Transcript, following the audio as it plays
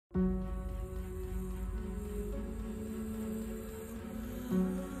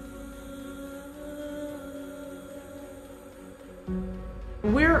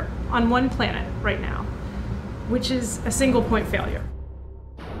on one planet right now, which is a single point failure.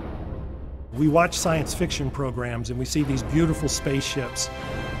 We watch science fiction programs and we see these beautiful spaceships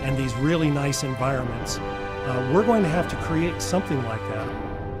and these really nice environments. We're going to have to create something like that.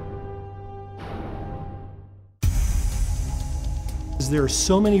 There are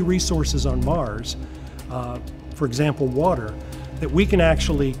so many resources on Mars, for example water, that we can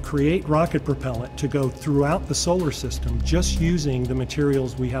actually create rocket propellant to go throughout the solar system just using the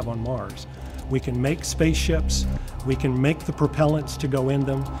materials we have on Mars. We can make spaceships, we can make the propellants to go in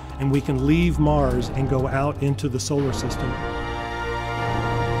them, and we can leave Mars and go out into the solar system.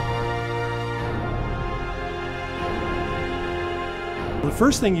 The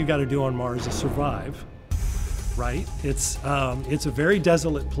first thing you got to do on Mars is survive, right? It's a very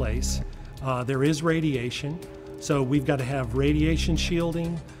desolate place. There is radiation, so we've got to have radiation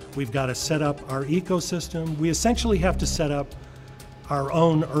shielding. We've got to set up our ecosystem. We essentially have to set up our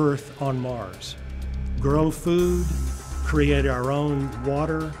own Earth on Mars. Grow food, create our own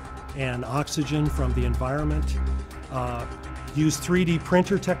water and oxygen from the environment. Use 3D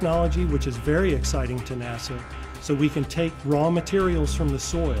printer technology, which is very exciting to NASA, so we can take raw materials from the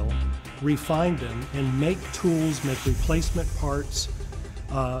soil, refine them, and make tools, make replacement parts,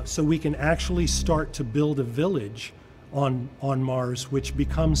 so we can actually start to build a village on Mars which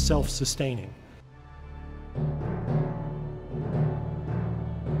becomes self-sustaining.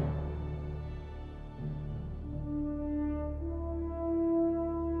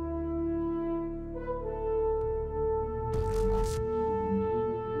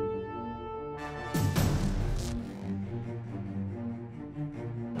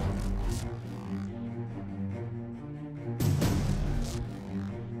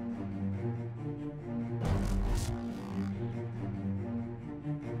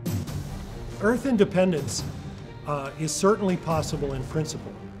 Earth independence is certainly possible in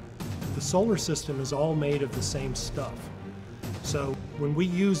principle. The solar system is all made of the same stuff. So when we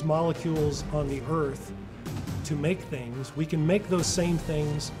use molecules on the Earth to make things, we can make those same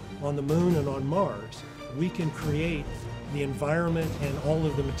things on the Moon and on Mars. We can create the environment and all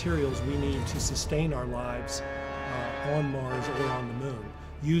of the materials we need to sustain our lives on Mars or on the Moon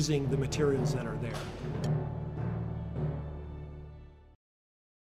using the materials that are there.